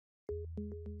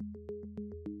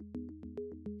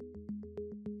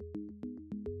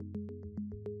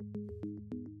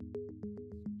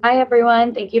Hi,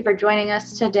 everyone. Thank you for joining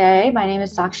us today. My name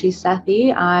is Sakshi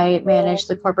Sethi. I manage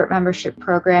the corporate membership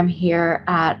program here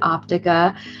at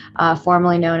Optica,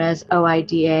 formerly known as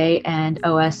OIDA and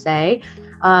OSA.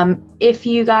 If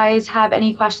you guys have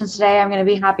any questions today, I'm going to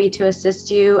be happy to assist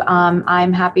you.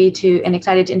 I'm happy to and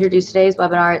excited to introduce today's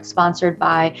webinar. It's sponsored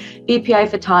by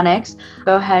VPIphotonics.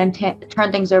 Go ahead and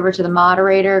turn things over to the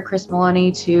moderator, Chris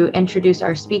Maloney, to introduce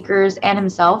our speakers and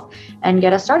himself and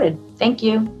get us started. Thank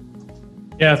you.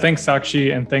 Yeah, thanks,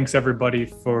 Sakshi, and thanks everybody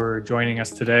for joining us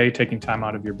today, taking time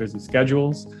out of your busy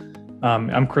schedules.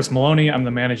 I'm Chris Maloney. I'm the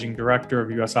Managing Director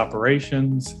of U.S.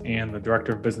 Operations and the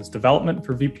Director of Business Development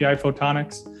for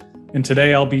VPIphotonics. And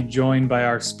today I'll be joined by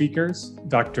our speakers,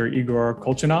 Dr. Igor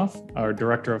Kolchanov, our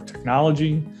Director of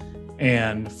Technology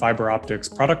and Fiber Optics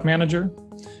Product Manager,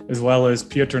 as well as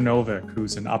Piotr Novik,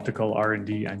 who's an Optical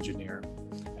R&D Engineer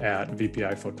at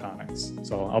VPIphotonics.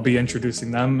 So I'll be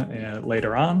introducing them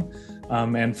later on.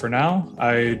 And for now,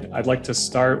 I'd like to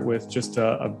start with just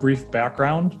a brief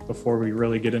background before we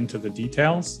really get into the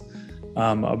details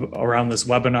around this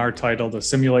webinar titled A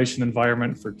Simulation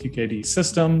Environment for QKD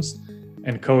Systems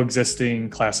and Coexisting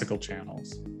Classical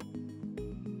Channels.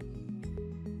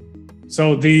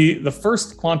 So the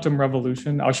first quantum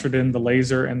revolution ushered in the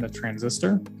laser and the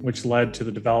transistor, which led to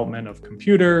the development of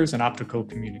computers and optical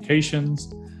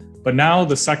communications. But now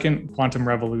the second quantum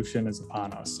revolution is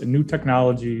upon us, and new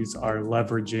technologies are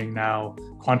leveraging now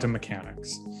quantum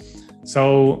mechanics.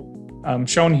 So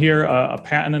shown here, a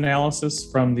patent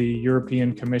analysis from the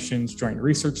European Commission's Joint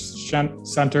Research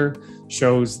Center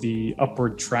shows the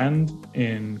upward trend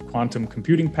in quantum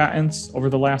computing patents over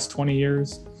the last 20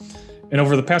 years. And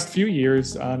over the past few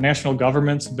years, national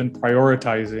governments have been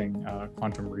prioritizing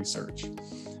quantum research.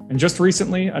 And just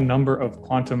recently, a number of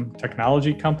quantum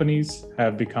technology companies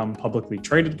have become publicly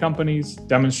traded companies,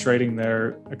 demonstrating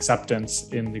their acceptance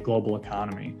in the global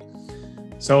economy.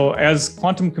 So as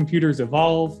quantum computers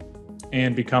evolve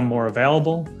and become more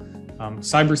available,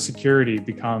 cybersecurity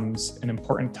becomes an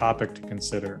important topic to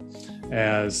consider,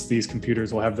 as these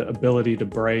computers will have the ability to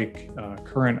break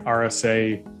current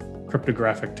RSA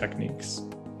cryptographic techniques.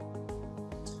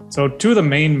 So two of the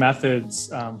main methods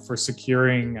for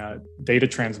securing data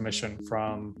transmission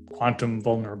from quantum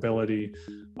vulnerability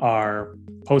are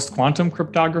post-quantum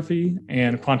cryptography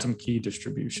and quantum key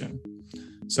distribution.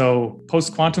 So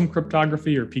post-quantum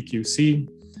cryptography, or PQC,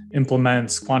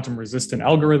 implements quantum-resistant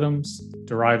algorithms,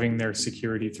 deriving their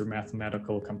security through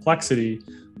mathematical complexity,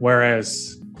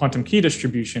 whereas quantum key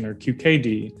distribution, or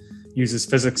QKD, uses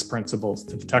physics principles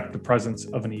to detect the presence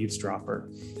of an eavesdropper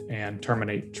and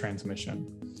terminate transmission.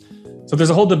 So there's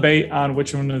a whole debate on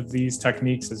which one of these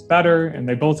techniques is better, and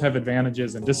they both have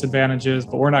advantages and disadvantages,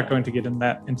 but we're not going to get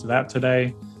into that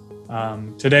today.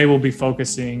 Today we'll be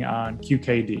focusing on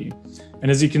QKD. And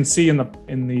as you can see in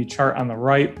the chart on the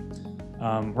right,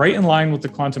 right in line with the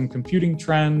quantum computing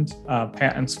trend,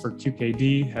 patents for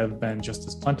QKD have been just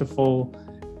as plentiful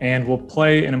and will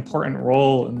play an important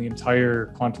role in the entire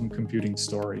quantum computing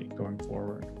story going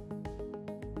forward.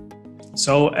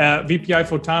 So at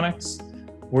VPIphotonics,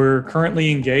 we're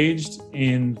currently engaged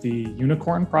in the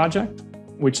UNIQORN project,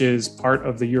 which is part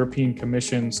of the European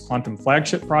Commission's Quantum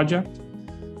Flagship project.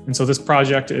 And so this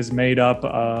project is made up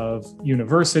of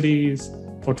universities,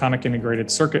 photonic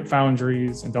integrated circuit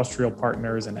foundries, industrial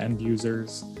partners, and end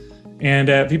users. And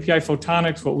at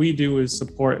VPIphotonics, what we do is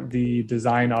support the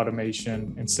design,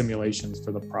 automation, and simulations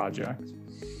for the project.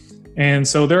 And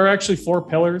so there are actually 4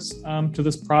 pillars to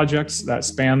this project that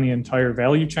span the entire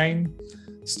value chain,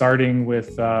 starting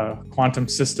with quantum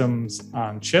systems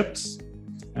on chips.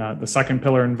 The second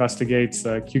pillar investigates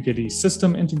the QKD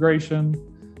system integration.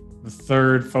 The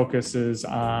third focuses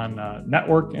on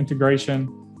network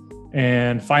integration.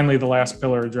 And finally, the last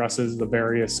pillar addresses the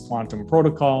various quantum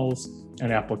protocols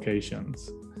and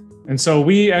applications. And so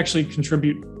we actually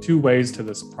contribute 2 ways to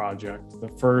this project. The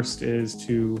first is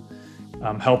to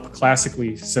help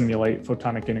classically simulate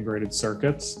photonic integrated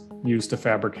circuits used to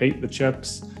fabricate the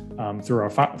chips through our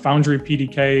foundry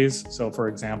PDKs. So for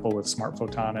example, with Smart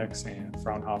Photonics and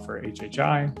Fraunhofer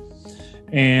HHI.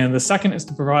 And the second is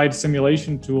to provide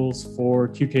simulation tools for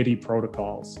QKD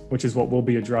protocols, which is what we'll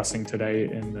be addressing today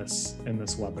in this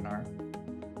webinar.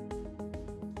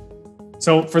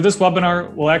 So for this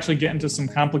webinar, we'll actually get into some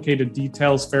complicated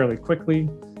details fairly quickly.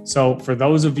 So for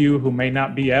those of you who may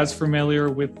not be as familiar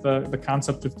with the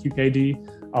concept of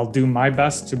QKD, I'll do my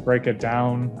best to break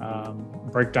down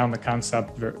the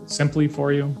concept very simply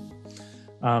for you.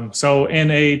 So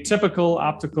in a typical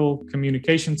optical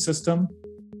communication system,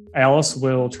 Alice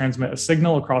will transmit a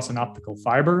signal across an optical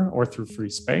fiber or through free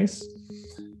space,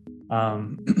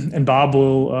 and Bob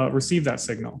will receive that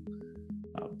signal.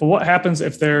 But what happens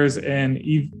if there's an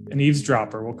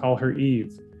eavesdropper? We'll call her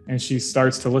Eve, and she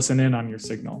starts to listen in on your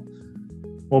signal.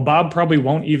 Well, Bob probably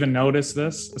won't even notice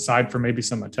this, aside from maybe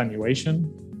some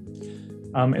attenuation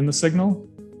in the signal.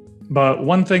 But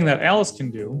one thing that Alice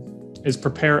can do is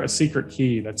prepare a secret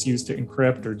key that's used to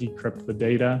encrypt or decrypt the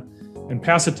data and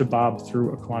pass it to Bob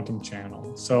through a quantum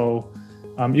channel. So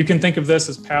you can think of this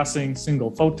as passing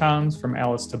single photons from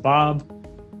Alice to Bob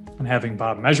and having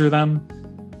Bob measure them.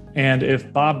 And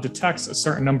if Bob detects a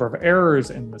certain number of errors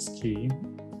in this key,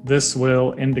 this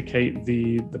will indicate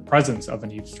the presence of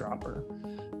an eavesdropper,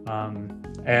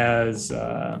 as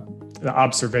the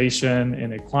observation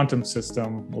in a quantum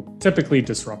system will typically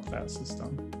disrupt that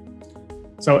system.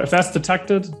 So if that's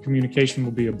detected, communication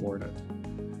will be aborted.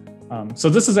 So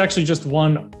this is actually just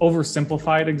one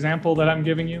oversimplified example that I'm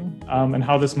giving you, and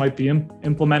how this might be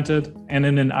implemented and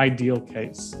in an ideal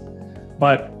case.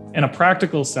 But in a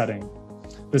practical setting,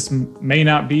 this may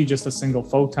not be just a single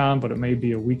photon, but it may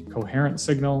be a weak coherent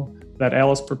signal that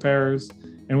Alice prepares.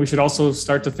 And we should also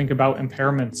start to think about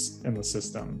impairments in the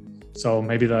system. So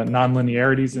maybe the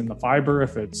nonlinearities in the fiber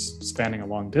if it's spanning a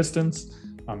long distance,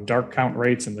 dark count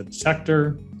rates in the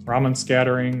detector, Raman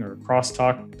scattering or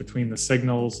crosstalk between the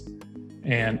signals,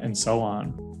 and so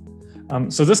on.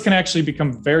 So this can actually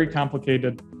become very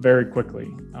complicated very quickly.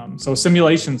 So a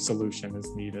simulation solution is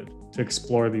needed to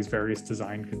explore these various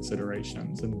design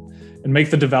considerations and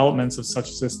make the developments of such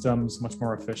systems much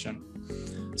more efficient.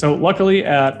 So luckily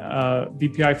at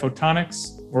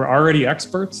VPIphotonics, we're already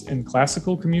experts in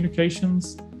classical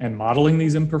communications and modeling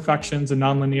these imperfections and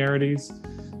nonlinearities.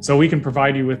 So we can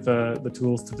provide you with the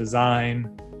tools to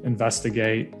design,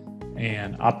 investigate,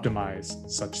 and optimize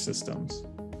such systems.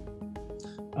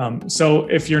 So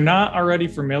if you're not already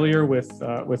familiar with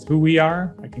who we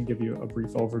are, I can give you a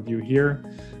brief overview here.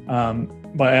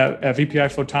 But at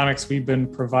VPIphotonics, we've been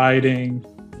providing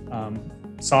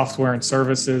software and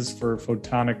services for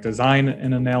photonic design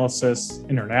and analysis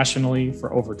internationally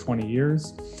for over 20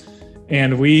 years.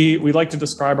 And we like to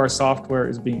describe our software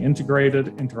as being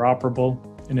integrated, interoperable,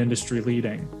 and industry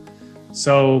leading.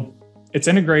 So it's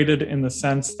integrated in the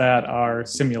sense that our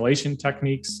simulation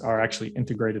techniques are actually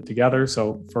integrated together.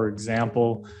 So for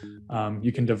example,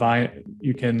 you can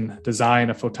design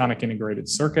a photonic integrated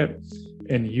circuit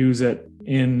and use it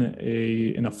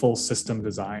in a full system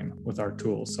design with our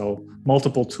tools. So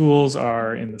multiple tools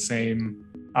are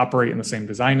operate in the same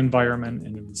design environment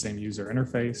and in the same user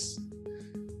interface.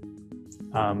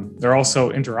 They're also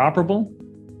interoperable.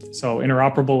 So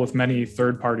interoperable with many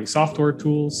third-party software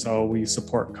tools. So we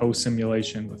support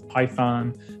co-simulation with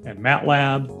Python and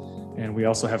MATLAB. And we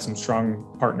also have some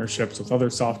strong partnerships with other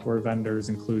software vendors,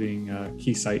 including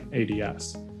Keysight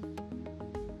ADS.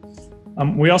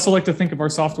 We also like to think of our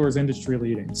software as industry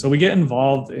leading. So we get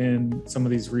involved in some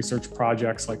of these research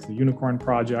projects like the UNIQORN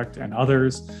project and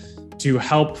others to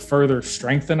help further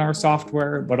strengthen our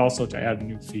software, but also to add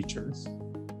new features.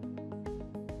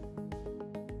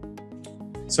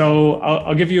 So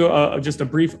I'll give you just a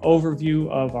brief overview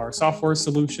of our software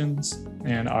solutions,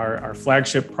 and our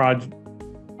flagship product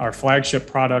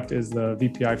is the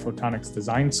VPIphotonics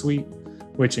Design Suite,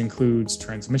 which includes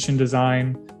transmission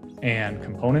design and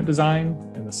component design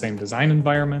in the same design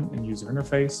environment and user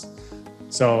interface.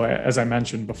 So as I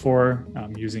mentioned before,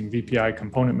 using VPI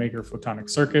Component Maker Photonic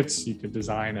Circuits, you could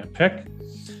design a PIC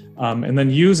and then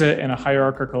use it in a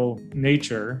hierarchical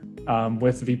nature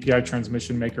with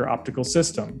VPItransmissionMaker Optical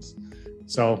Systems.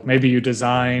 So maybe you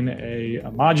design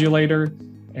a modulator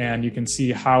and you can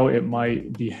see how it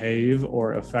might behave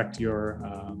or affect your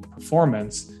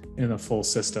performance in a full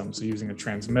system. So using a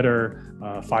transmitter,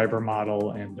 fiber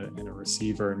model, and a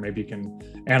receiver, and maybe you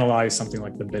can analyze something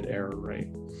like the bit error rate.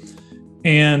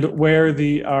 And where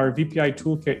our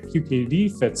VPItoolkit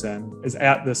QKD fits in is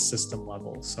at this system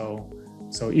level. So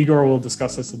Igor will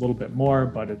discuss this a little bit more,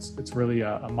 but it's really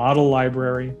a model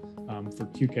library for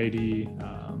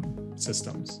QKD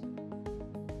systems.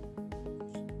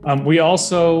 We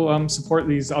also support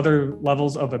these other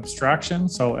levels of abstraction.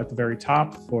 So at the very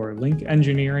top for link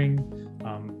engineering,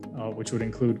 which would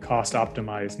include cost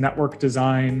optimized network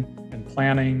design and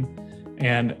planning,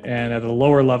 and at a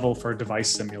lower level for device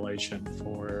simulation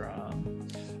for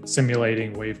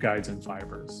simulating waveguides and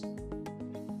fibers.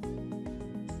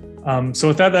 So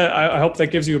with that, I hope that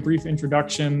gives you a brief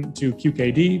introduction to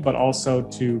QKD, but also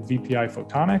to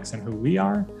VPIphotonics and who we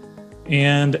are.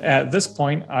 And at this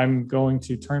point, I'm going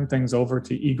to turn things over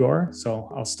to Igor.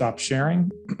 So I'll stop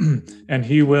sharing and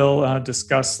he will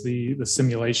discuss the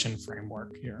simulation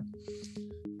framework here.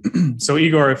 So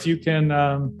Igor, if you can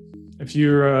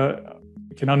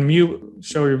unmute,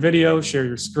 show your video, share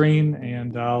your screen,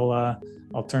 and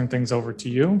I'll turn things over to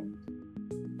you.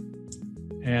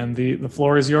 And the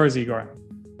floor is yours, Igor.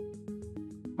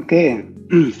 Okay,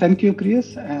 thank you,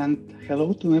 Chris, and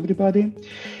hello to everybody.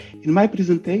 In my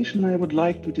presentation, I would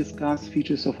like to discuss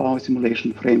features of our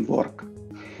simulation framework.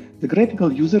 The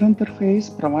graphical user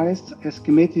interface provides a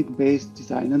schematic-based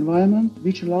design environment,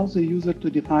 which allows the user to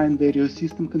define various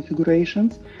system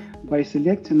configurations by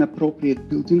selecting appropriate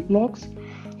building blocks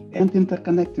and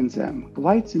interconnecting them,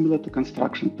 quite similar to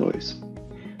construction toys.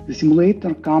 The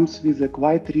simulator comes with a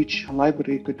quite rich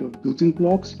library of building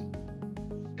blocks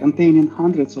containing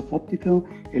hundreds of optical,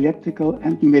 electrical,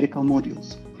 and numerical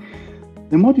modules.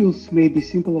 The modules may be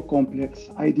simple or complex,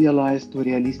 idealized or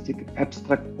realistic,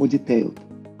 abstract or detailed.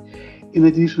 In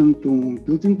addition to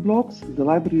building blocks, the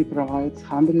library provides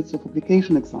hundreds of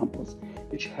application examples,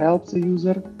 which helps the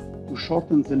user to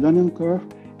shorten the learning curve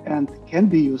and can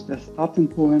be used as a starting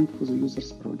point for the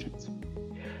user's projects.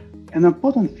 An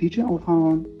important feature of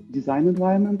our design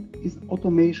environment is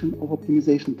automation of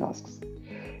optimization tasks.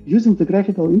 Using the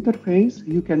graphical interface,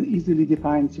 you can easily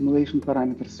define simulation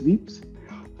parameter sweeps,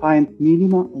 find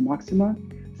minima or maxima,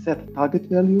 set target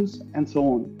values, and so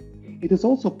on. It is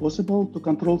also possible to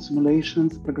control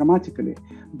simulations programmatically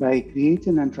by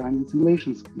creating and running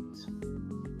simulation scripts.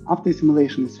 After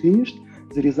simulation is finished,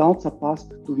 the results are passed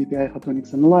to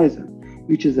VPIphotonics Analyzer,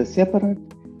 which is a separate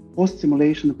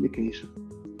post-simulation application.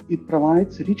 It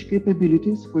provides rich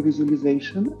capabilities for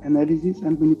visualization, analysis,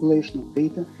 and manipulation of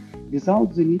data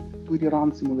without the need to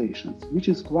rerun simulations, which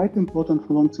is quite important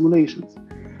for long simulations.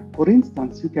 For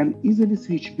instance, you can easily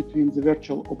switch between the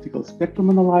virtual optical spectrum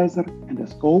analyzer and a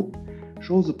scope,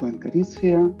 show the Poincare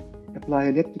sphere, apply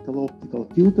electrical optical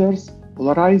filters,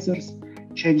 polarizers,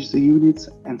 change the units,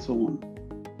 and so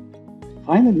on.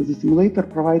 Finally, the simulator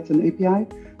provides an API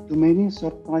to many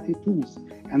third-party tools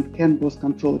and can both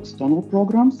control external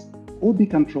programs or be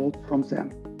controlled from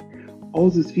them. All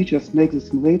these features make the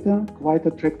simulator quite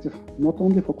attractive, not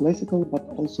only for classical, but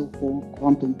also for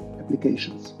quantum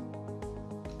applications.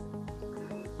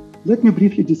 Let me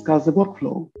briefly discuss the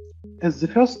workflow. As the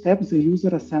first step, the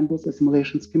user assembles a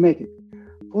simulation schematic.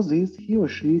 For this, he or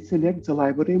she selects the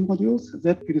library modules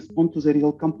that correspond to the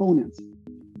real components.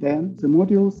 Then, the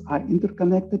modules are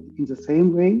interconnected in the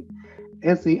same way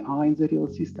as they are in the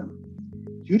real system.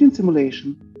 During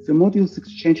simulation, the modules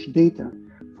exchange data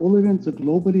following the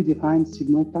globally defined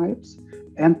signal types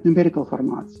and numerical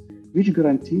formats, which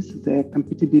guarantees their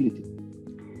compatibility.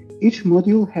 Each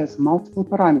module has multiple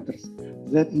parameters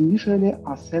that initially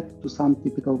are set to some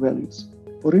typical values.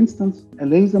 For instance, a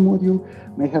laser module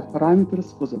may have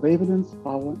parameters for the wavelength,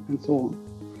 power, and so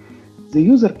on. The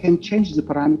user can change the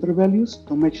parameter values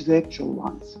to match the actual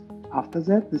ones. After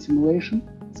that, the simulation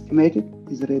schematic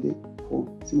is ready for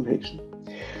simulation.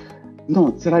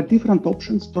 Note, there are different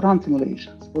options to run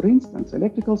simulations. For instance,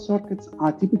 electrical circuits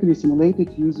are typically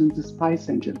simulated using the SPICE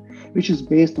engine, which is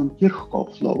based on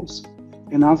Kirchhoff laws.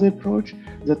 Another approach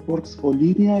that works for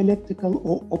linear electrical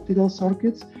or optical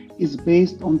circuits is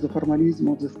based on the formalism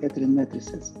of the scattering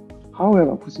matrices.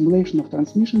 However, for simulation of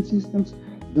transmission systems,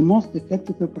 the most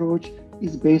effective approach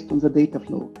is based on the data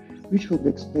flow, which will be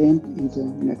explained in the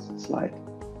next slide.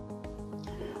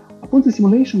 Upon the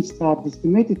simulation start, the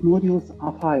schematic modules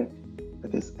are fired,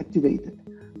 that is, activated,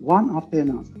 one after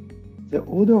another. The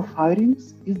order of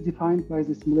firings is defined by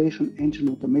the simulation engine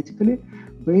automatically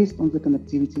based on the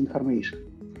connectivity information.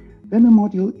 When a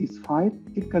module is fired,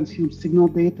 it consumes signal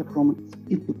data from its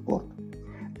input port.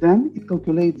 Then it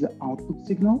calculates the output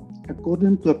signal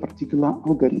according to a particular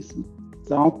algorithm.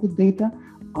 The output data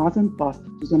are then passed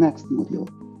to the next module.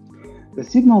 The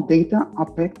signal data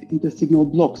are packed into signal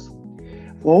blocks.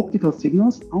 For optical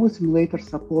signals, our simulator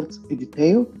supports a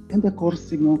detailed and a coarse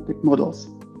signal tech models.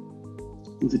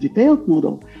 In the detailed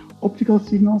model, optical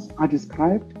signals are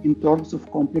described in terms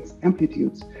of complex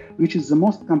amplitudes, which is the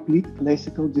most complete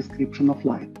classical description of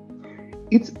light.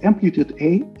 Its amplitude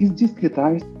A is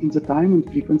discretized in the time and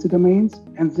frequency domains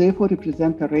and therefore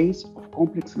represent arrays of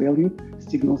complex valued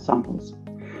signal samples.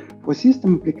 For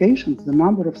system applications, the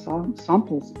number of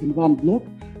samples in one block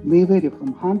may vary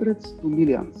from hundreds to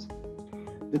millions.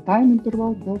 The time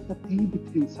interval delta t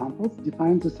between samples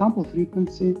defines the sample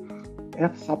frequency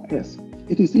f sub s.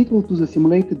 It is equal to the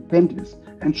simulated bandwidth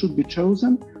and should be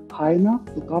chosen high enough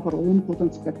to cover all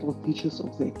important spectral features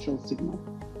of the actual signal.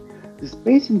 The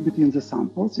spacing between the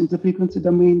samples in the frequency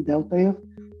domain delta f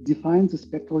defines the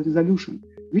spectral resolution,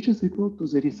 which is equal to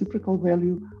the reciprocal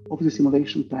value of the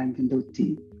simulation time window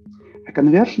t. A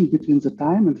conversion between the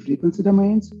time and frequency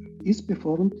domains is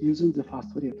performed using the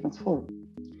fast Fourier transform.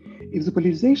 If the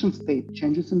polarization state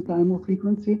changes in time or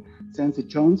frequency, then the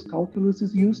Jones calculus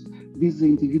is used with the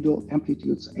individual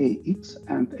amplitudes AX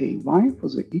and AY for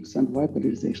the X and Y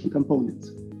polarization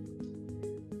components.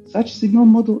 Such signal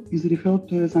model is referred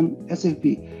to as an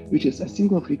SFB, which is a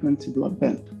single frequency block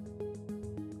band.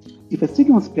 If a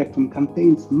signal spectrum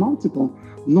contains multiple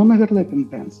non-overlapping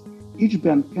bands, each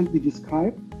band can be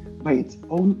described by its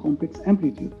own complex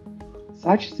amplitude.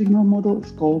 Such signal model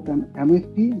is called an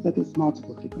MFP, that is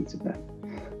multiple frequency band.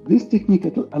 This technique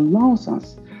allows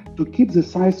us to keep the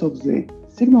size of the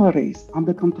signal arrays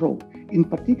under control. In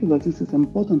particular, this is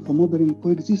important for modeling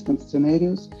coexistence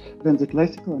scenarios when the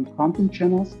classical and quantum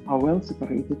channels are well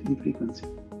separated in frequency.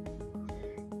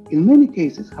 In many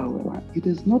cases, however, it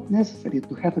is not necessary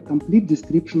to have a complete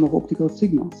description of optical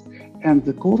signals, and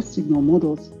the coarse signal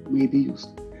models may be used.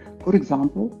 For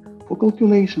example, for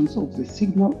calculations of the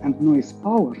signal and noise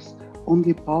powers,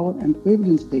 only power and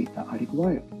wavelength data are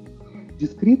required.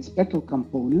 Discrete spectral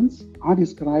components are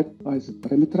described by the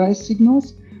parameterized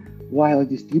signals, while a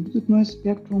distributed noise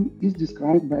spectrum is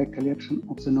described by a collection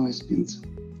of the noise pins.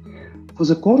 For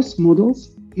the coarse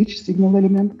models, each signal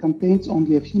element contains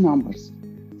only a few numbers: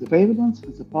 the wavelength,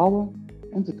 the power,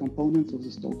 and the components of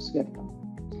the Stokes vector.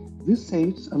 This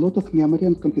saves a lot of memory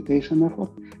and computation effort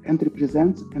and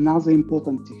represents another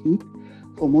important technique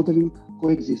for modeling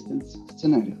coexistence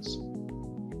scenarios.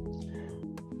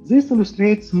 This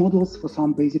illustrates models for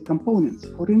some basic components.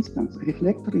 For instance, a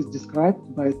reflector is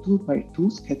described by a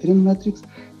 2x2 scattering matrix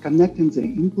connecting the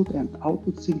input and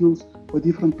output signals for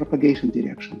different propagation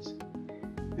directions.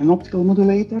 An optical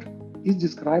modulator is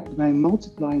described by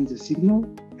multiplying the signal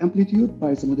amplitude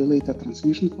by the modulator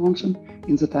transmission function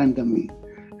in the time domain.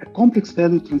 A complex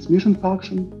value transmission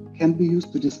function can be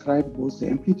used to describe both the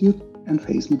amplitude and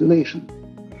phase modulation.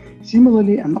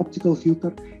 Similarly, an optical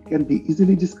filter can be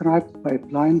easily described by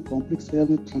applying complex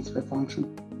value transfer function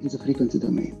in the frequency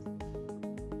domain.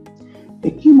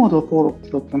 A key model for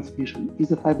optical transmission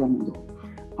is a fiber model.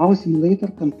 Our simulator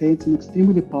contains an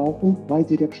extremely powerful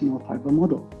bidirectional fiber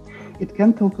model. It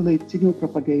can calculate signal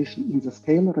propagation in the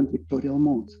scalar and vectorial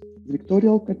modes. The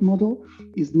vectorial PET model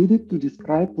is needed to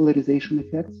describe polarization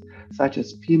effects such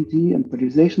as PMD and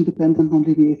polarization-dependent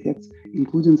nonlinear effects,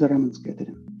 including the Raman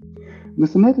scattering.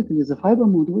 Mathematically, the fiber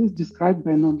model is described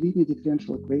by nonlinear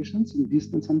differential equations in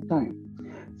distance and time.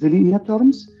 The linear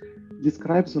terms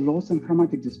describe the loss and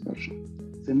chromatic dispersion.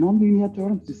 The nonlinear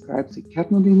terms describe the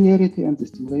kernel linearity and the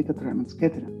stimulated Raman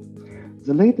scattering.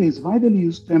 The latter is widely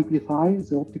used to amplify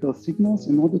the optical signals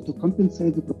in order to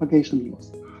compensate the propagation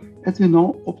loss. As we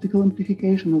know, optical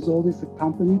amplification is always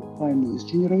accompanied by noise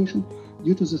generation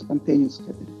due to the spontaneous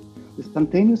scattering. The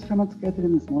spontaneous Raman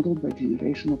scattering is modeled by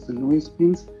generation of the noise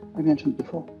pins I mentioned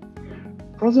before.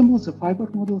 Furthermore, the fiber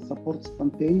model supports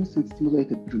spontaneous and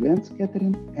stimulated brilliant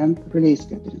scattering and relay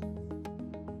scattering.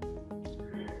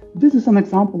 This is an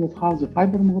example of how the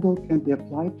fiber model can be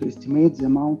applied to estimate the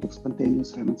amount of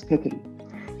spontaneous Raman scattering.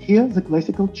 Here, the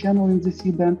classical channel in the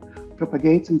C-band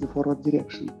propagates in the forward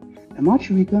direction. A much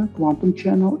weaker quantum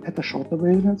channel at a shorter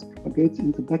wavelength propagates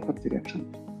in the backward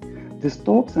direction. The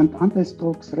Stokes and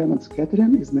anti-Stokes Raman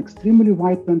scattering is an extremely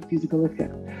wideband physical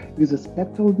effect with a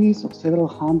spectral width of several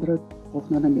hundred of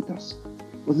nanometers.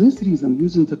 For this reason,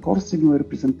 using the coarse signal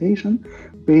representation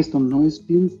based on noise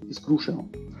pins is crucial.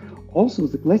 Also,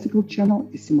 the classical channel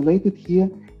is simulated here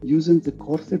using the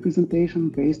coarse representation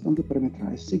based on the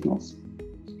parameterized signals.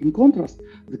 In contrast,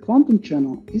 the quantum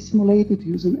channel is simulated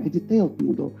using a detailed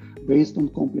model based on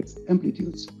complex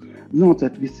amplitudes. Note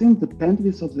that within the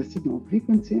bandwidth of the signal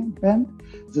frequency band,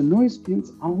 the noise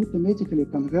pins are automatically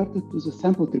converted to the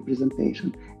sampled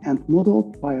representation and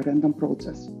modeled by a random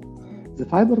process. The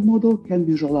fiber model can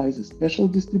visualize a spatial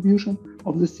distribution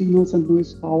of the signals and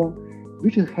noise power,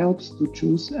 which helps to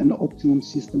choose an optimum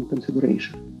system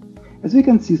configuration. As we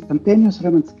can see, spontaneous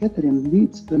Raman scattering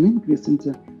leads to an increase in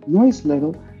the noise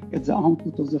level at the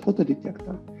output of the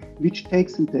photodetector, which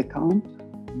takes into account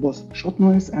both shot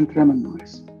noise and Raman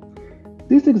noise.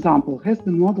 This example has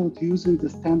been modeled using the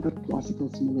standard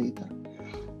classical simulator.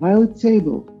 While it's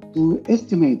able to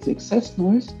estimate the excess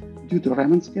noise due to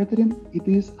Raman scattering, it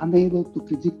is unable to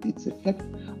predict its effect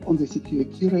on the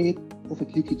CQ rate of a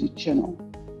QKD channel.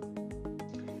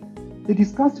 The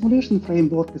discussed simulation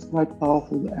framework is quite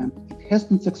powerful, and it has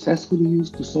been successfully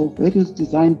used to solve various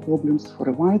design problems for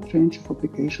a wide range of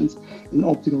applications in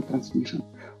optical transmission.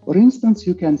 For instance,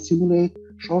 you can simulate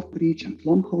short-reach and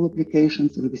long-haul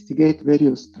applications, investigate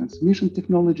various transmission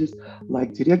technologies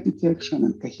like direct detection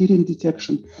and coherent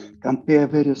detection, compare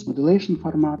various modulation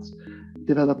formats,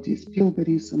 develop DSP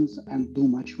algorithms, and do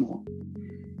much more.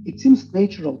 It seems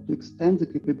natural to extend the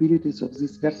capabilities of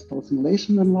this versatile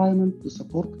simulation environment to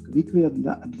support quickly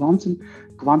advancing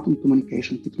quantum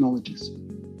communication technologies.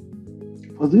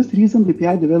 For this reason,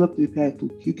 VPI developed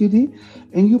VPItoolkit QKD,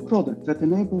 a new product that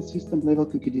enables system-level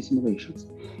QKD simulations.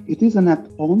 It is an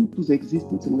add-on to the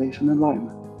existing simulation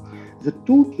environment. The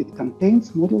toolkit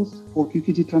contains models for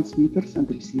QKD transmitters and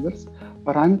receivers,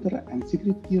 parameter and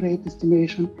secret key rate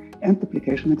estimation, and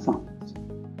application examples.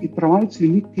 It provides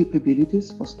unique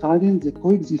capabilities for studying the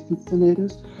coexistence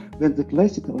scenarios where the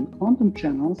classical and quantum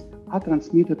channels are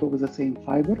transmitted over the same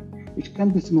fiber, which can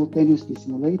be simultaneously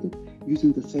simulated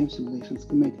using the same simulation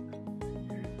schematic.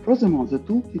 Furthermore, the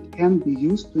toolkit can be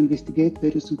used to investigate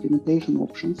various implementation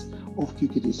options of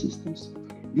QKD systems.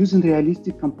 Using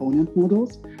realistic component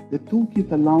models, the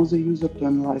toolkit allows the user to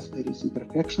analyze various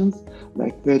imperfections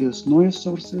like various noise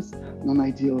sources,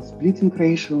 non-ideal splitting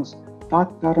ratios, tag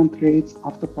current rates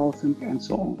after pulsing, and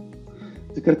so on.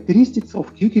 The characteristics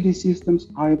of QKD systems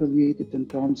are evaluated in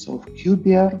terms of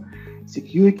QBR,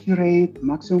 secure key rate,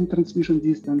 maximum transmission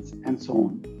distance, and so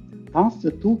on. Thus,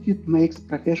 the toolkit makes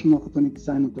professional photonic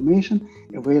design automation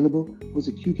available for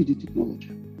the QKD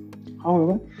technology.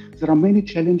 However, there are many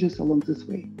challenges along this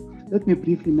way. Let me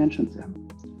briefly mention them.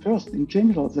 First, in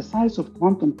general, the size of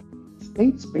quantum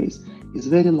state space is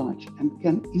very large and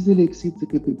can easily exceed the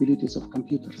capabilities of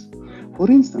computers. For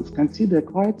instance, consider a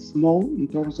quite small in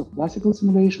terms of classical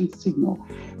simulation signal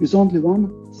with only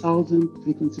 1,000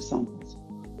 frequency samples.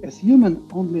 Assuming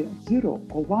only 0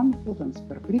 or 1 photons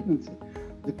per frequency,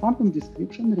 the quantum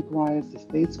description requires the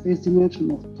state space dimension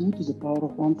of 2 to the power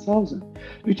of 1,000,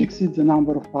 which exceeds the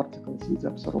number of particles in the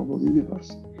observable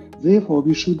universe. Therefore,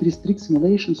 we should restrict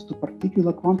simulations to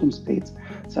particular quantum states,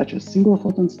 such as single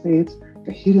photon states,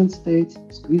 coherent states,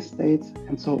 squeeze states,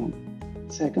 and so on.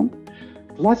 Second,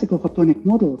 classical photonic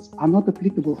models are not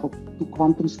applicable to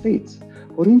quantum states.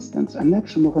 For instance, an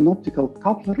action of an optical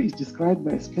coupler is described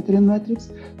by a scattering matrix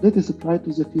that is applied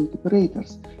to the field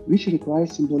operators, which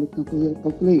requires symbolic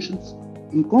calculations.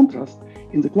 In contrast,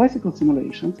 in the classical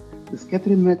simulations, the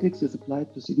scattering matrix is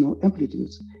applied to signal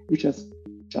amplitudes, which are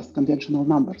just conventional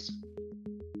numbers.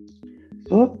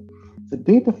 Third, the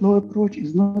data flow approach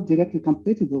is not directly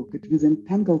compatible with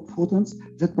entangled photons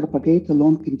that propagate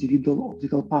along individual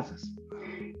optical paths.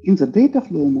 In the data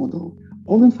flow model,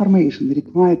 all information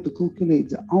required to calculate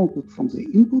the output from the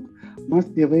input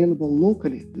must be available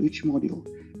locally to each module.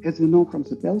 As we know from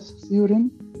the Bell's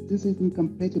theorem, this is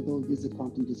incompatible with the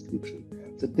quantum description.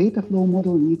 The data flow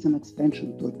model needs an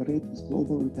extension to operate with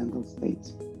global entangled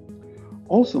states.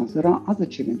 Also, there are other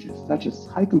challenges, such as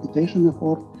high computation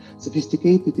effort,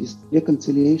 sophisticated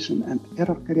reconciliation and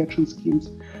error correction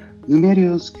schemes,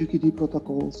 numerous QKD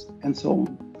protocols, and so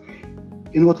on.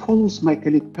 In what follows, my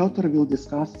colleague Piotr will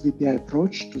discuss the VPI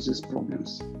approach to these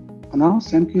problems. For now,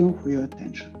 thank you for your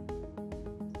attention.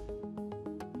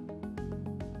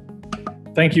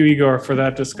 Thank you, Igor, for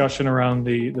that discussion around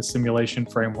the simulation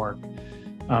framework.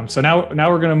 So now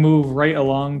we're going to move right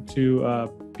along to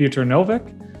Peter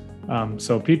Novik.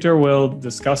 So Peter will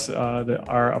discuss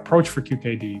our approach for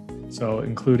QKD, so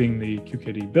including the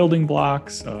QKD building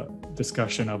blocks,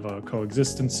 discussion of a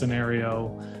coexistence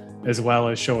scenario, as well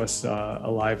as show us a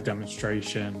live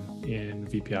demonstration in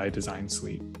VPI Design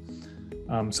Suite.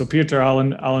 So Peter,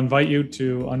 I'll invite you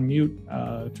to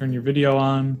unmute, turn your video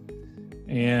on,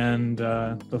 and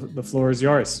the floor is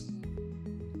yours.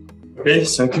 Okay,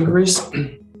 thank you, Chris.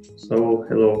 So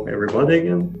hello everybody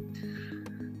again.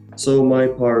 So my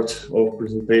part of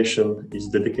presentation is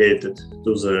dedicated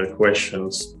to the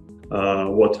questions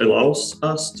what allows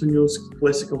us to use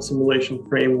classical simulation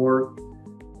framework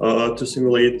to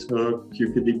simulate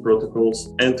QKD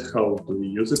protocols, and how do we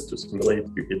use it to simulate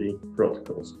QKD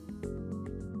protocols.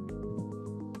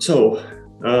 So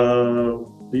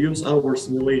to use our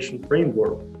simulation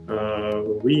framework,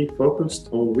 we focused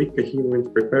on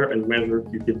weak-coherent prepare and measure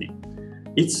QKD.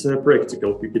 It's a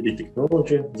practical QKD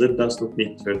technology that does not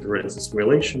need to address the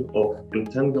simulation of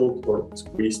entangled or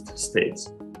squeezed states.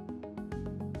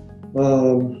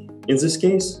 In this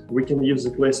case, we can use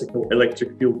the classical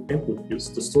electric field amplitudes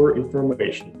to store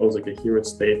information of the coherent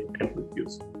state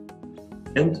amplitudes.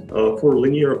 And for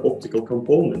linear optical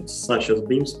components, such as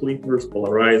beam splitters,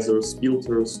 polarizers,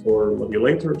 filters, or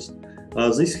modulators,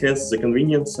 this has the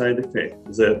convenient side effect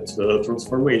that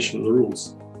transformation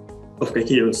rules of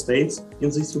coherent states in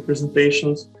these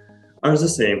representations are the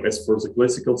same as for the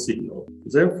classical signal.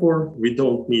 Therefore, we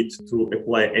don't need to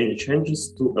apply any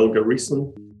changes to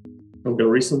algorithms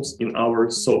in our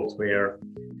software.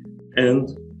 And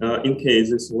in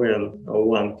cases when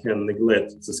one can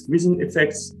neglect the squeezing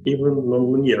effects, even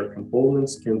nonlinear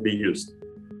components can be used.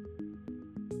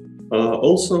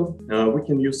 We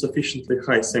can use sufficiently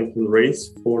high sampling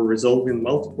rates for resolving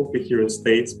multiple coherent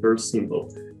states per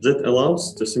symbol. That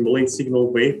allows to simulate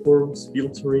signal waveforms,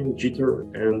 filtering,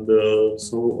 jitter, and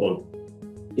so on.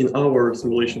 In our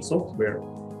simulation software,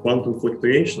 quantum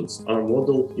fluctuations are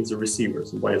modeled in the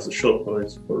receivers by the shot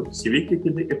noise for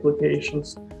cv-qkd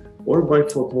applications or by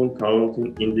photon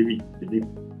counting in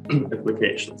dv-qkd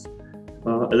applications.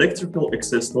 Electrical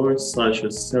excess noise, such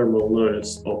as thermal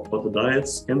noise of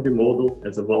photodiodes, can be modeled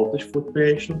as a voltage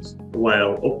fluctuations,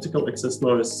 while optical excess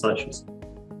noise, such as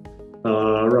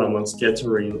Raman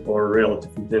scattering or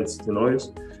relative intensity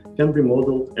noise, can be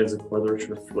modeled as a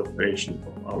quadrature fluctuation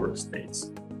of our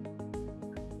states.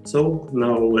 So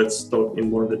now let's talk in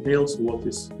more details what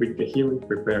is weak-coherent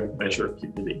prepare and measure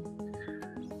QKD.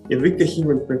 In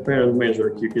weak-coherent prepare and measure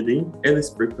QKD, Alice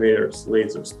prepares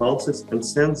laser pulses and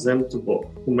sends them to Bob,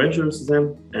 who measures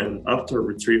them and after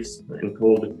retrieves the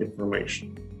encoded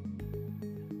information.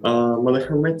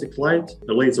 Monochromatic light,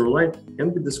 a laser light, can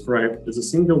be described as a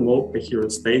single-mode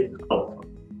coherent state alpha,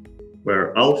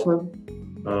 where alpha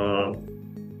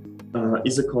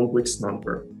is a complex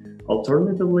number.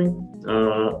 Alternatively,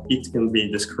 it can be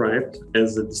described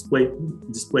as a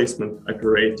displacement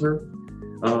operator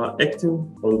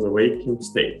acting on the vacuum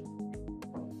state.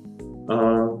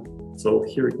 So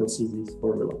here you can see this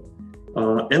formula.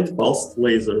 And pulsed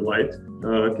laser light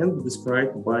can be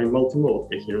described by multimode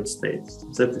coherent states,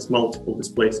 that is, multiple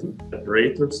displacement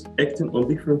operators acting on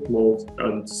different modes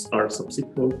and are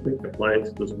subsequently applied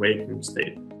to the vacuum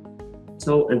state.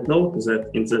 So, and note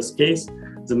that in this case,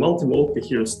 the multimode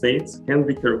coherent states can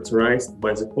be characterized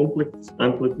by the complex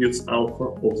amplitudes alpha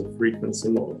of the frequency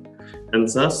mode, and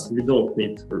thus we don't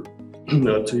need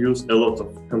to use a lot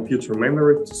of computer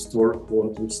memory to store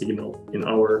quantum signal in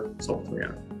our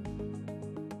software.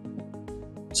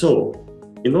 So,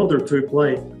 in order to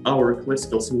apply our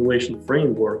classical simulation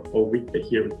framework of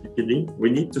weak-coherent QKD, we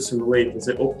need to simulate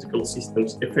the optical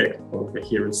system's effect on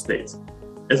coherent states.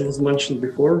 As was mentioned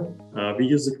before, we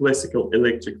use the classical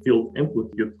electric field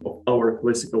amplitude of our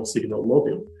classical signal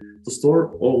module to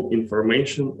store all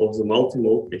information of the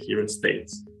multimode coherent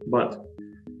states. But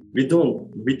we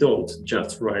don't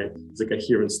just write the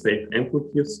coherent state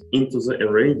amplitudes into the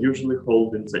array usually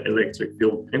holding the electric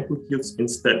field amplitudes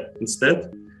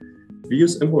instead. We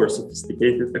use a more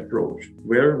sophisticated approach,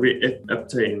 where we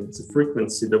obtain the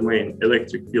frequency domain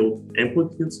electric field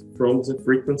amplitudes from the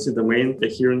frequency domain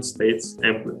coherent states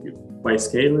amplitude by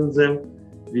scaling them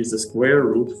with the square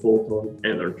root photon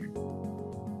energy.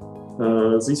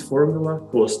 This formula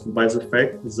caused by the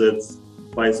fact that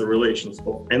by the relations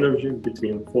of energy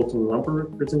between photon number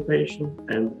representation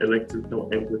and electrical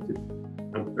amplitude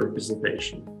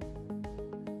representation.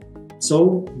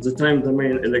 So, the time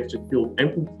domain electric field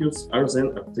amplitudes are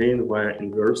then obtained via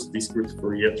inverse discrete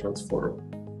Fourier transform.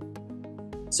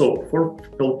 So, for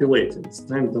calculating the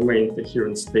time domain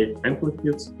coherent state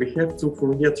amplitudes, we have to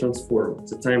Fourier transform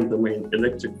the time domain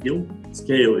electric field,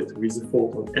 scale it with the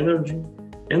photon energy,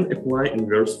 and apply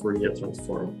inverse Fourier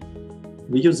transform.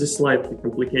 We use this slightly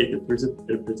complicated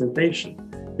representation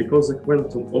because the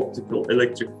quantum optical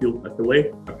electric field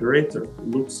operator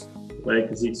looks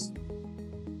like this.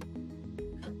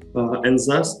 And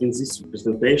thus, in this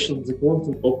representation, the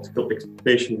quantum optical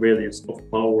expectation values of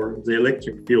power, the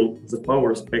electric field, the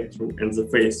power spectrum, and the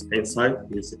phase coincide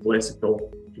with the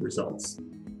classical results.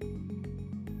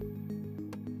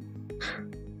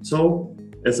 So,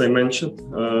 as I mentioned,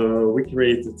 we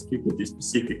created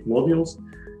QKD-specific modules,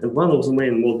 and one of the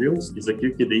main modules is a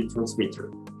QKD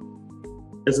transmitter.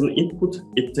 As an input,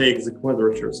 it takes the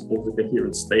quadratures of the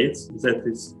coherent states, that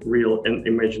is, real and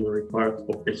imaginary part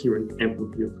of coherent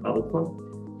amplitude alpha,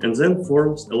 and then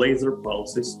forms a laser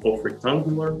pulses of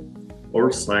rectangular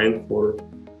or sine form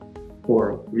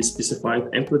with specified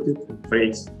amplitude and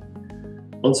phase.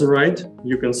 On the right,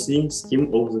 you can see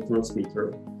scheme of the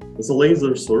transmitter. The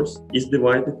laser source is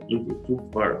divided into two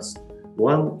parts.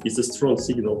 One is a strong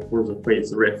signal for the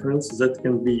phase reference that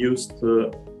can be used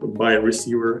by a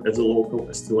receiver as a local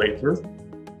oscillator.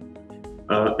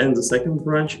 And the second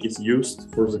branch is used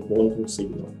for the quantum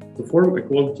signal. To form a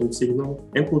quantum signal,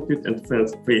 amplitude and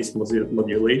phase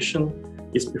modulation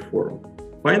is performed.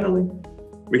 Finally,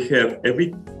 we have a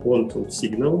weak quantum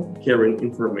signal carrying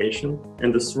information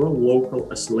and a strong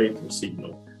local oscillator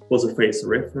signal for the phase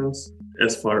reference,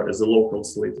 as far as the local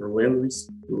oscillator line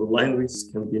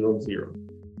width can be non-zero.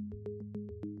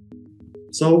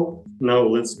 So now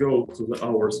let's go to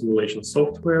our simulation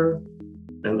software,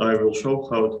 and I will show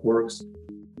how it works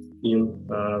in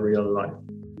real life.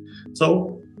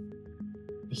 So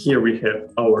here we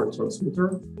have our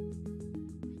transmitter,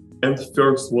 And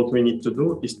first, what we need to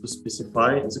do is to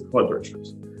specify the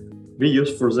quadratures. We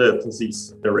use for that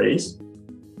these arrays.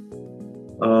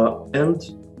 And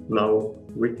now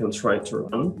we can try to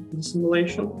run the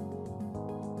simulation.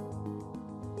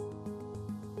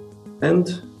 And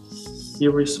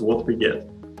here is what we get.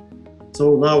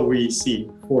 So now we see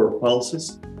 4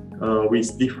 pulses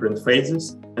with different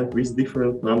phases and with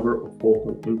different number of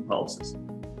photon impulses.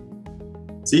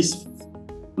 These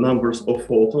numbers of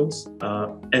photons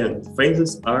and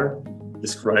phases are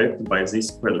described by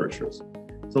these quadratures.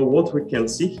 So what we can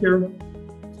see here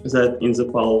is that in the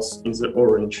pulse, in the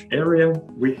orange area,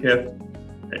 we have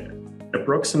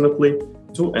approximately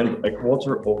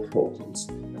 2¼ of photons,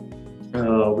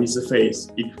 with the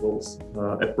phase equals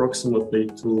approximately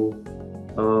to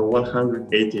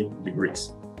 180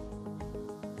 degrees.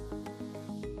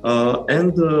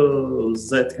 And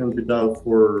that can be done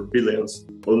for billions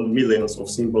or millions of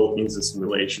symbols in the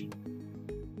simulation.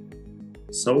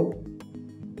 So,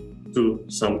 to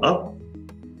sum up,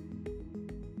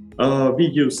 we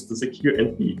used the Q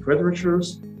and P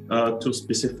quadratures to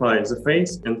specify the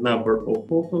phase and number of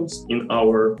photons in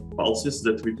our pulses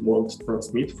that we want to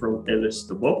transmit from Alice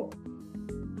to Bob.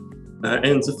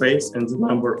 And the phase and the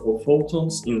number of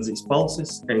photons in these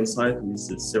pulses coincide with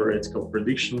the theoretical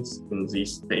predictions in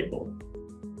this table.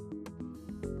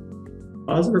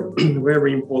 Other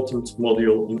very important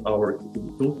module in our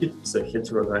QKD toolkit is a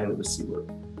heterodyne receiver.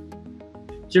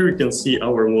 Here you can see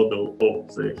our model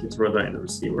of the heterodyne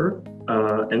receiver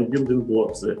and building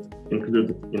blocks that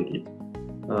included in it.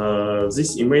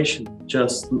 This image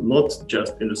not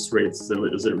just illustrates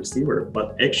the receiver,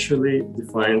 but actually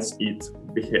defines its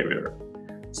behavior.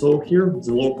 So here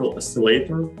the local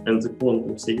oscillator and the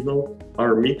quantum signal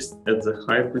are mixed at the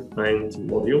hybrid 90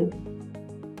 module,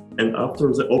 and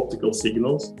after the optical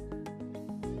signals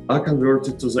are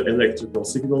converted to the electrical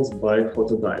signals by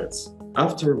photodiodes.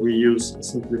 After we use a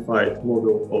simplified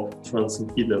model of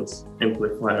transimpedance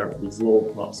amplifier with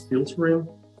low-pass filtering,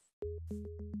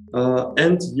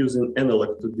 and using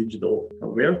analog to digital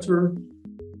converter,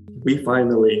 we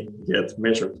finally get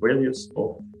measured values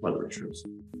of quadratures.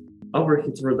 Our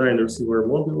heterodyne receiver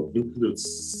model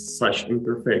includes such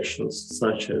imperfections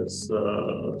such as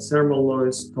thermal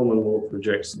noise, common mode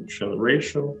rejection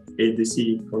ratio,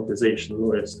 ADC, quantization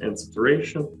noise and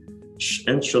saturation,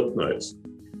 and shot noise.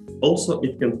 Also,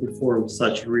 it can perform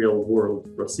such real-world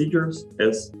procedures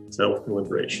as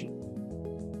self-calibration.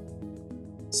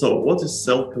 So, what is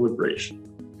self-calibration?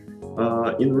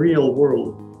 In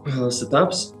real-world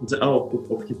setups, the output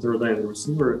of heterodyne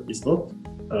receiver is not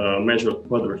measured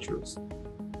quadratures,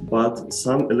 but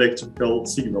some electrical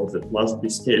signals that must be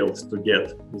scaled to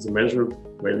get the measured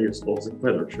values of the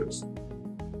quadratures.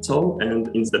 So, and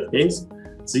in that case,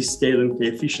 this scaling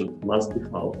coefficient must be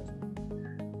found.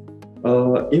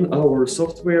 In our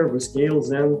software, we scale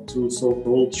them to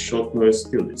so-called shot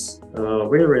noise units,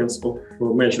 variance of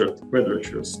measured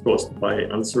quadratures caused by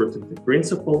uncertainty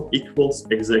principle equals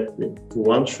exactly to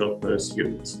 1 shot noise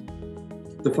unit.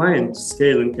 To find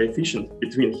scaling coefficient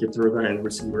between heterodyne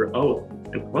receiver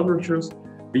output and quadratures,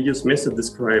 we use method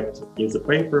described in the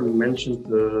paper mentioned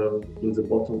in the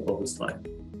bottom of the slide.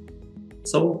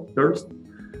 So first,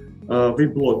 we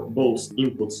block both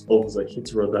inputs of the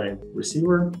heterodyne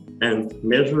receiver and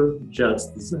measure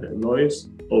just the noise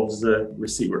of the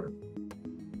receiver.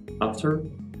 After,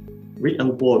 we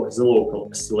unblock the local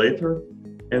oscillator,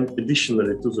 and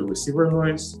additionally to the receiver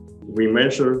noise, we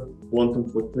measure quantum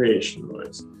fluctuation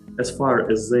noise. As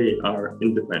far as they are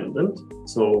independent,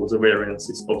 so the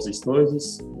variances of these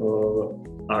noises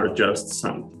are just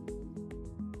summed.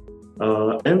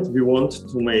 And we want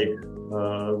to make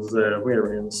the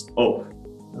variance of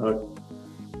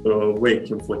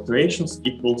vacuum fluctuations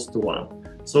equals to 1.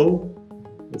 So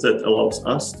that allows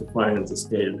us to find the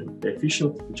scaling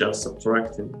coefficient just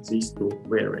subtracting these two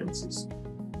variances.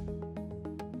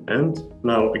 And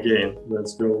now again,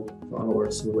 let's go to our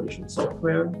simulation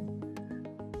software,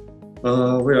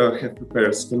 where I have prepared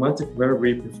a schematic where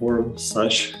we perform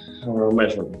such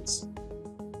measurements.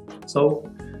 So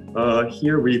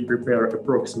here we prepare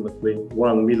approximately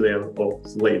 1 million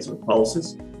of laser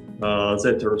pulses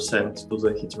that are sent to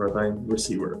the heterodyne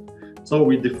receiver. So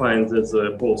we define that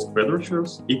the both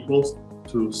quadratures equals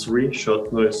to 3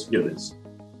 shot noise units.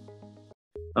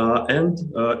 And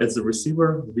as the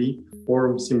receiver, we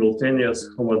perform simultaneous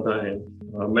homodyne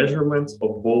measurements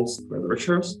of both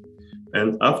quadratures.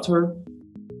 And after,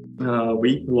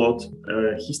 we plot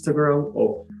a histogram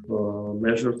of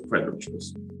measured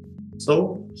quadratures.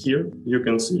 So here you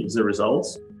can see the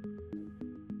results.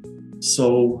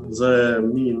 So the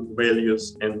mean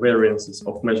values and variances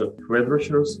of measured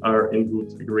quadratures are in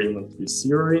good agreement with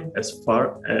theory as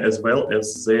well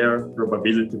as their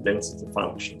probability density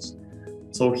functions.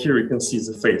 So here you can see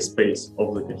the phase space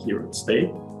of the coherent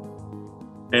state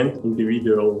and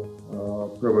individual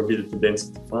probability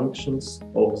density functions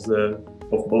of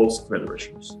both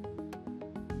quadratures.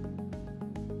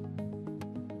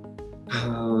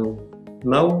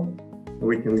 Now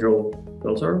we can go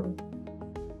further.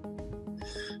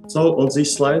 So on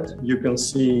this slide, you can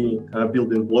see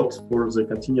building blocks for the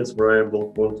continuous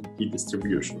variable quantum key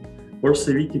distribution. For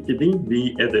cv-qkd,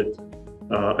 we added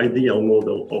ideal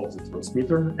model of the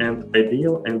transmitter and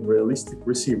ideal and realistic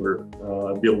receiver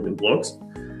building blocks.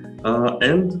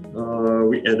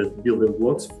 We added building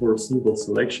blocks for symbol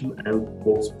selection and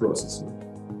post-processing.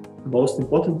 Most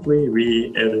importantly,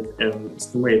 we added an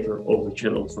estimator of the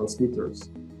channel transmitters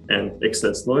and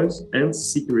excess noise and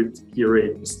secret key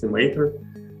rate estimator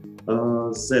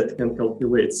that can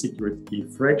calculate secret key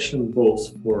fraction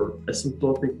both for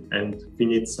asymptotic and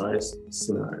finite size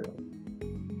scenario.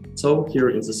 So here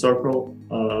in the circle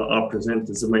are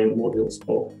presented the main modules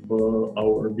of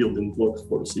our building blocks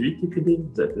for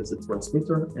cv-qkd, that is the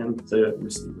transmitter and the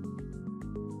receiver.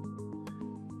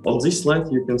 On this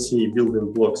slide, you can see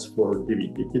building blocks for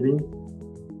dv-qkd.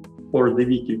 For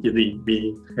dv-qkd,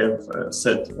 we have a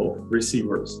set of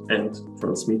receivers and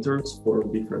transmitters for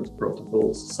different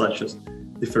protocols, such as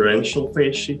differential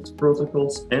phase shift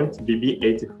protocols and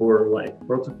BB84-like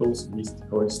protocols with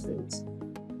decoy states.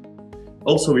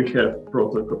 Also, we have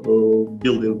protocol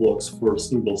building blocks for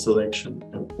symbol selection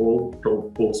and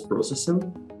post-processing.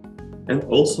 And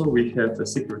also, we have a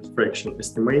secret fraction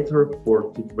estimator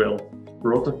for T12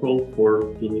 protocol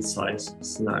for finite size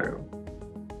scenario.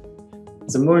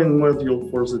 The main module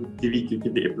for the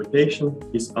dv-qkd application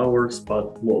is our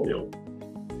SPAD module.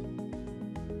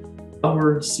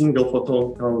 Our single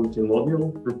photon counting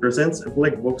module represents a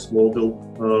black box module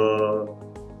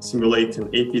simulating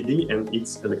APD and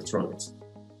its electronics.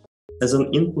 As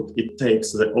an input, it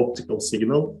takes the optical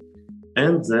signal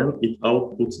and then it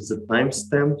outputs the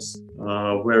timestamps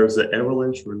where the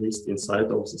avalanche released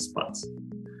inside of the SPADs.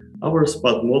 Our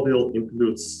SPAD module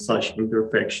includes such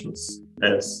imperfections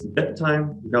as dead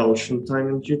time, Gaussian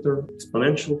timing jitter,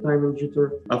 exponential timing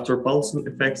jitter, after pulsing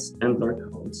effects, and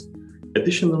dark holes.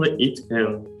 Additionally, it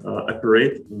can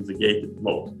operate in the gated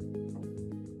mode.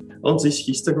 On this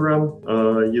histogram,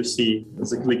 you see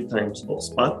the click times of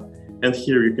SPAD, and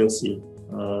here you can see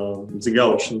the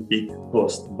Gaussian peak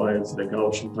caused by the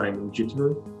Gaussian timing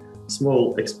jitter,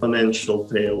 small exponential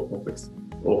tail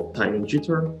of timing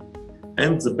jitter,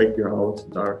 and the background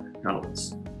dark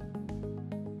counts.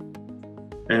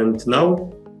 And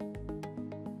now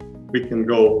we can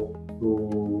go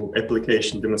to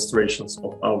application demonstrations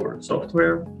of our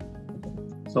software.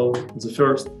 So the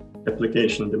first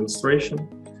application demonstration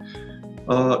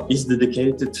is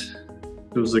dedicated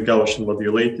to the Gaussian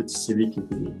modulated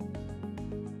cv-qkd.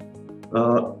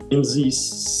 In this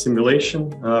simulation,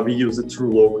 we use a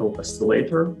true local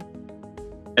oscillator,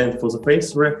 and for the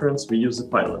phase reference, we use a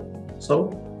pilot.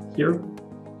 So here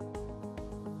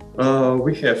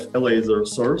we have a laser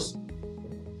source,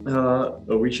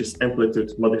 which is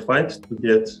amplitude modified to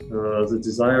get the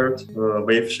desired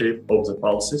wave shape of the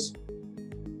pulses.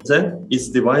 Then it's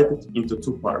divided into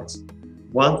two parts.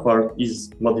 One part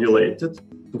is modulated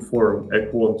to form a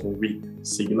quantum weak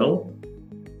signal,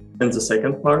 and the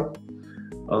second part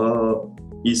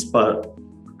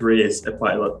creates a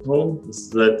pilot tone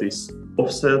that is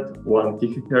offset 1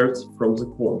 GHz from the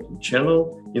quantum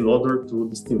channel in order to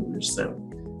distinguish them.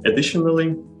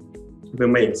 Additionally, we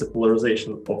make the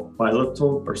polarization of pilot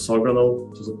tone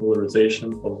orthogonal to the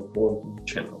polarization of the quantum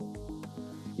channel.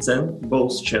 Then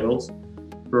both channels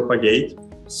propagate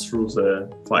through the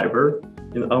fiber.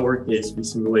 In our case, we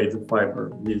simulate the fiber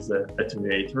with the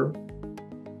attenuator.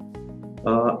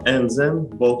 And then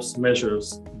both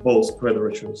measures both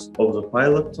quadratures of the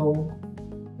pilot tone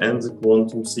and the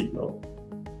quantum signal.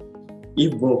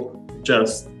 If both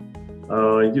just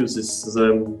uses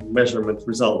the measurement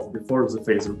result before the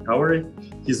phase recovery,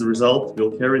 his result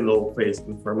will carry no phase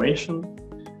information,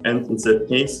 and in that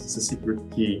case, the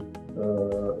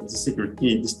secret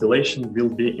key distillation will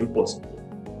be impossible.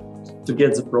 To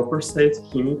get the proper state,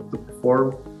 he needs to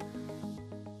perform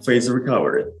phase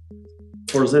recovery.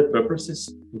 For that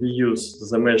purposes, we use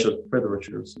the measured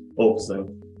quadratures of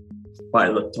the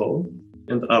pilot tone,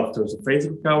 and after the phase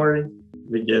recovery,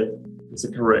 we get the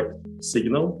correct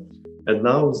signal, and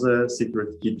now the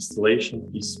secret key distillation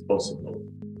is possible.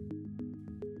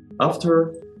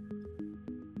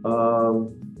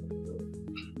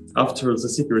 After the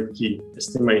secret key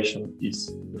estimation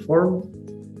is performed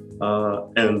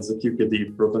and the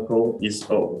QKD protocol is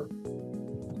over.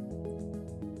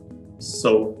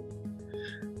 So,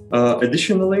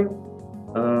 additionally,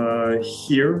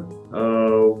 here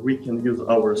we can use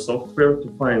our software to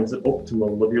find the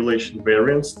optimal modulation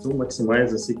variance to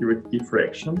maximize the secret key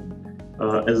fraction,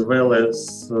 as well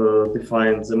as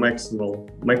define the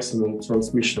maximum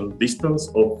transmission distance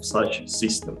of such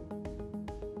system.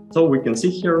 So we can see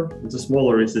here, the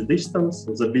smaller is the distance,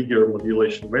 the bigger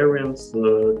modulation variance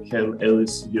can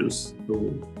Alice use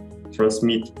to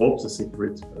transmit of the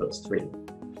secret string.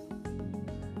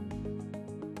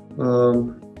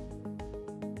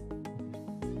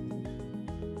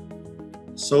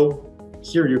 So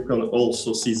here you can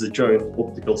also see the joint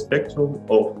optical spectrum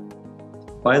of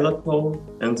pilot cone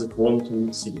and the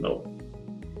quantum signal.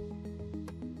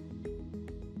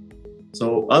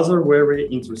 So other very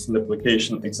interesting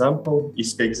application example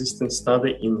is coexistence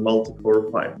study in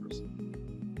multi-core fibers.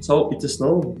 So it is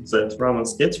known that Raman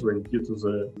scattering due to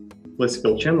the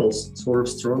classical channels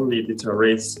source strongly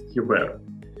deteriorates QBAR,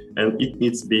 and it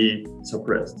needs to be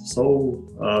suppressed. So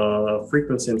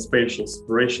frequency and spatial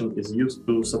separation is used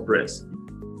to suppress it.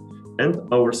 And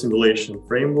our simulation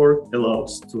framework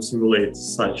allows to simulate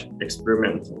such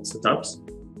experimental setups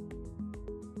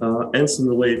and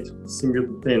simulate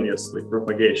simultaneously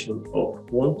propagation of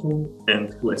quantum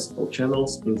and classical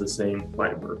channels in the same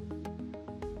fiber.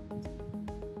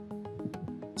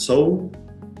 So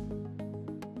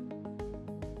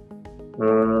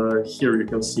here you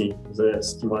can see the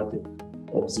schematic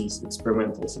of this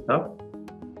experimental setup.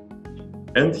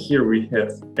 And here we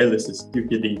have Alice's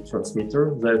QKD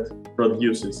transmitter that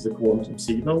produces the quantum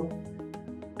signal.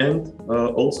 And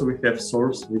also we have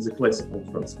source with the classical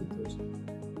transmitters.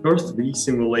 First, we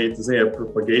simulate their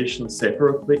propagation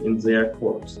separately in their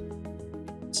cores.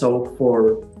 So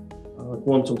for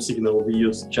quantum signal, we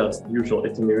use just usual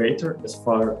attenuator as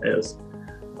far as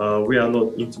we are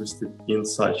not interested in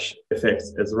such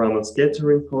effects as Raman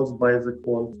scattering caused by the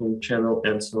quantum channel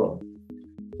and so on.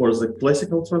 For the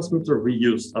classical transmitter, we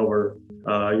use our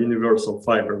universal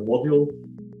fiber module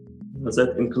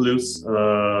that includes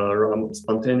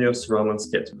spontaneous Raman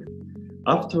scattering.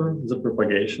 After the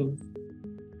propagation,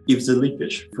 if the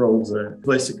leakage from the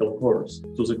classical cores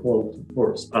to the quantum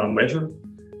cores are measured,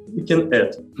 we can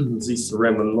add this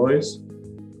Raman noise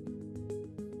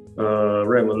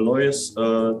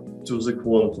to the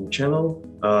quantum channel,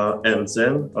 and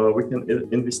then we can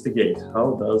investigate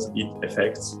how does it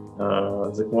affects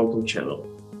the quantum channel.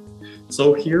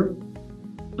 So here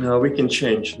we can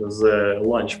change the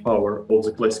launch power of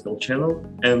the classical channel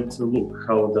and look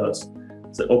how does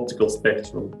the optical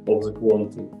spectrum of the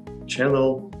quantum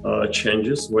channel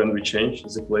changes when we change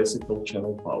the classical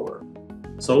channel power.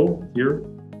 So here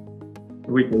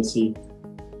we can see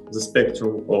the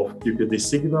spectrum of QKD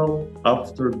signal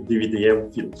after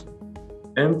DVDM filter.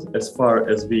 And as far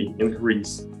as we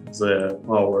increase the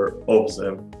power of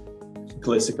the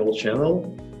classical channel,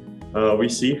 we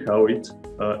see how it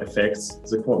affects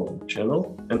the quantum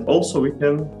channel. And also we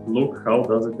can look how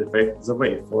does it affect the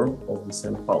waveform of the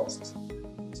same pulses.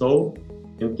 So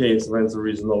in case when there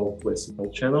is no classical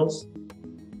channels,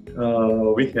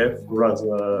 we have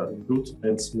rather good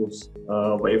and smooth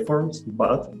waveforms,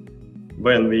 but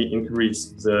when we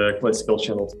increase the classical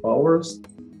channel's powers,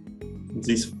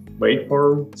 this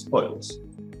waveform spoils.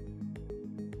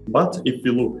 But if we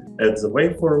look at the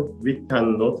waveform, we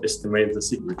cannot estimate the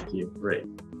secret key rate.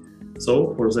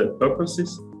 So for that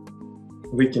purposes,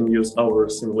 we can use our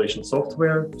simulation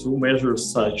software to measure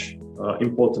such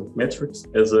important metrics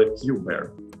as a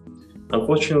QBAR.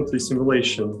 Unfortunately,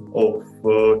 simulation of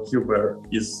QBAR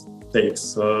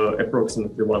takes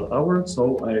approximately 1 hour,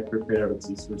 so I prepared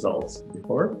these results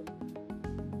before.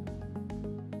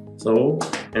 So,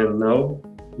 and now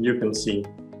you can see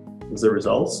the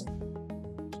results.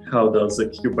 How does the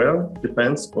QBAR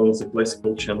depends on the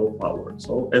classical channel power.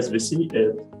 So as we see,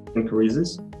 it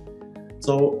increases.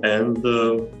 So, and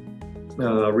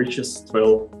reaches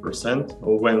 12%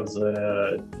 when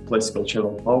the classical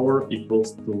channel power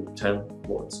equals to 10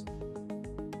 watts.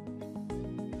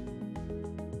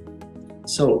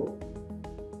 So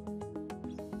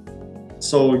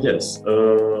yes,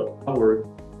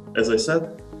 as I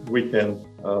said, we can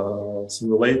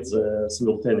simulate the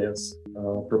simultaneous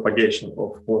propagation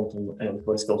of quantum and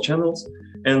classical channels,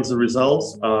 and the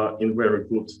results are in very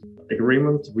good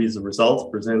agreement with the results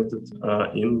presented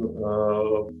in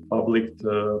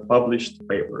published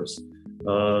papers.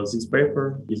 This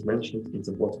paper is mentioned in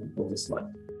the bottom of the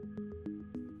slide.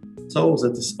 So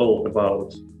that is all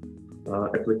about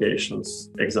applications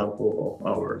example of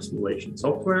our simulation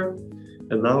software.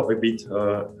 And now a bit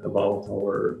about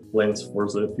our plans for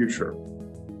the future.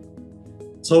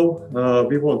 So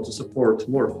we want to support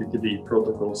more QKD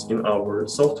protocols in our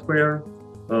software.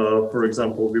 For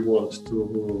example, we want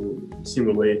to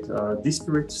simulate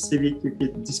discrete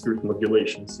discrete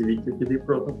modulation cv-qkd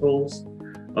protocols,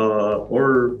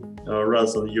 or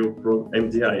RASN-U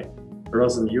mdi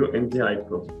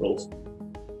protocols.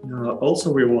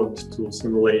 Also, we want to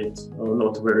simulate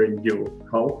not very new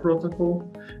HAL protocol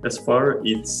as far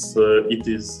as it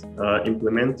is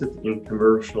implemented in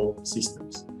commercial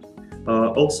systems.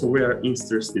 Also, we are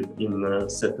interested in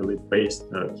satellite-based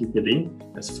QKD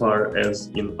as far as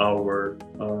in our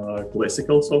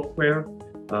classical software.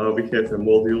 We have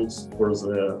modules for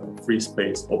the free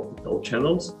space optical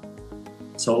channels.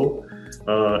 So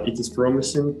it is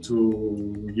promising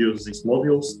to use these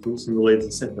modules to simulate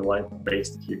the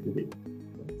satellite-based QKD.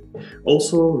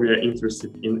 Also, we are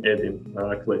interested in adding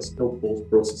a classical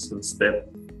post-processing step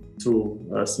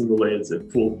to simulate the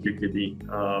full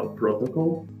QKD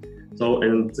protocol. So,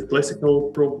 and the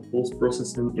classical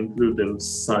post-processing including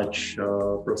such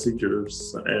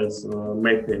procedures as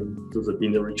mapping to the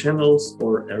binary channels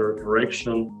or error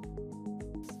correction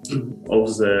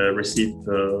of the received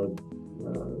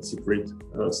secret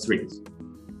strings.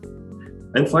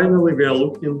 And finally, we are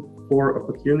looking for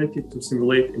opportunity to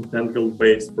simulate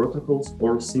entangled-based protocols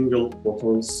or single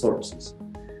photon sources,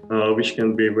 which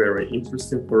can be very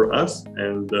interesting for us,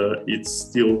 and it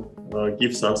still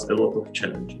gives us a lot of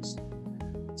challenges.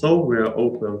 So we are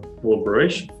open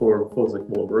collaboration for further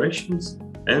collaborations,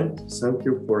 and thank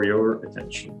you for your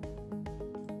attention.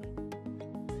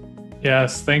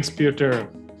 Yes, thanks, Piotr.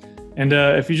 And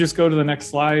if you just go to the next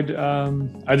slide,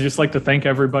 I'd just like to thank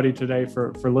everybody today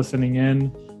for listening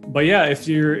in. But yeah, if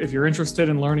you're interested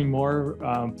in learning more,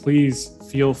 please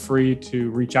feel free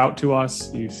to reach out to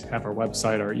us. You have our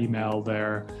website, our email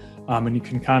there, and you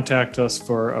can contact us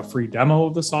for a free demo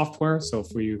of the software. So if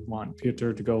we want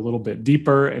Piotr to go a little bit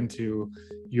deeper into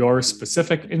your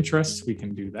specific interests, we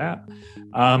can do that.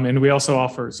 And we also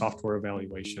offer software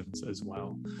evaluations as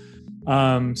well.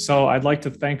 So I'd like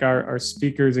to thank our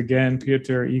speakers again.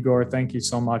 Piotr, Igor, thank you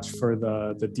so much for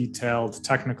the detailed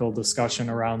technical discussion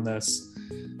around this.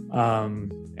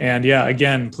 And yeah,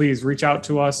 again, please reach out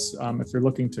to us if you're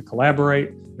looking to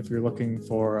collaborate, if you're looking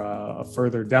for a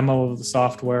further demo of the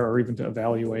software or even to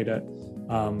evaluate it.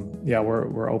 Yeah,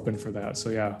 we're open for that. So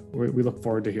yeah, we look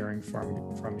forward to hearing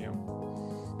from you.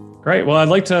 Great. Well, I'd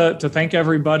like to thank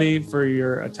everybody for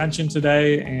your attention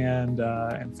today and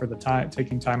for the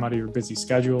taking time out of your busy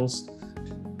schedules.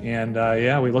 And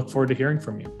yeah, we look forward to hearing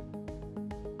from you.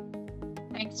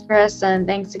 Thanks, Chris, and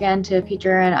thanks again to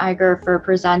Piotr and Igor for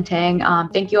presenting.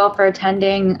 Thank you all for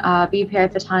attending.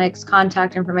 VPIphotonics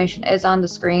contact information is on the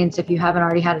screen, so if you haven't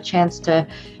already had a chance to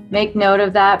make note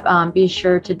of that, be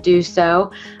sure to do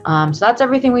so. So that's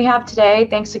everything we have today.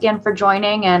 Thanks again for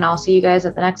joining, and I'll see you guys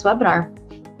at the next webinar.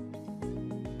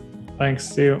 Thanks.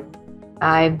 See you.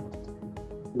 Bye.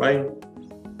 Bye.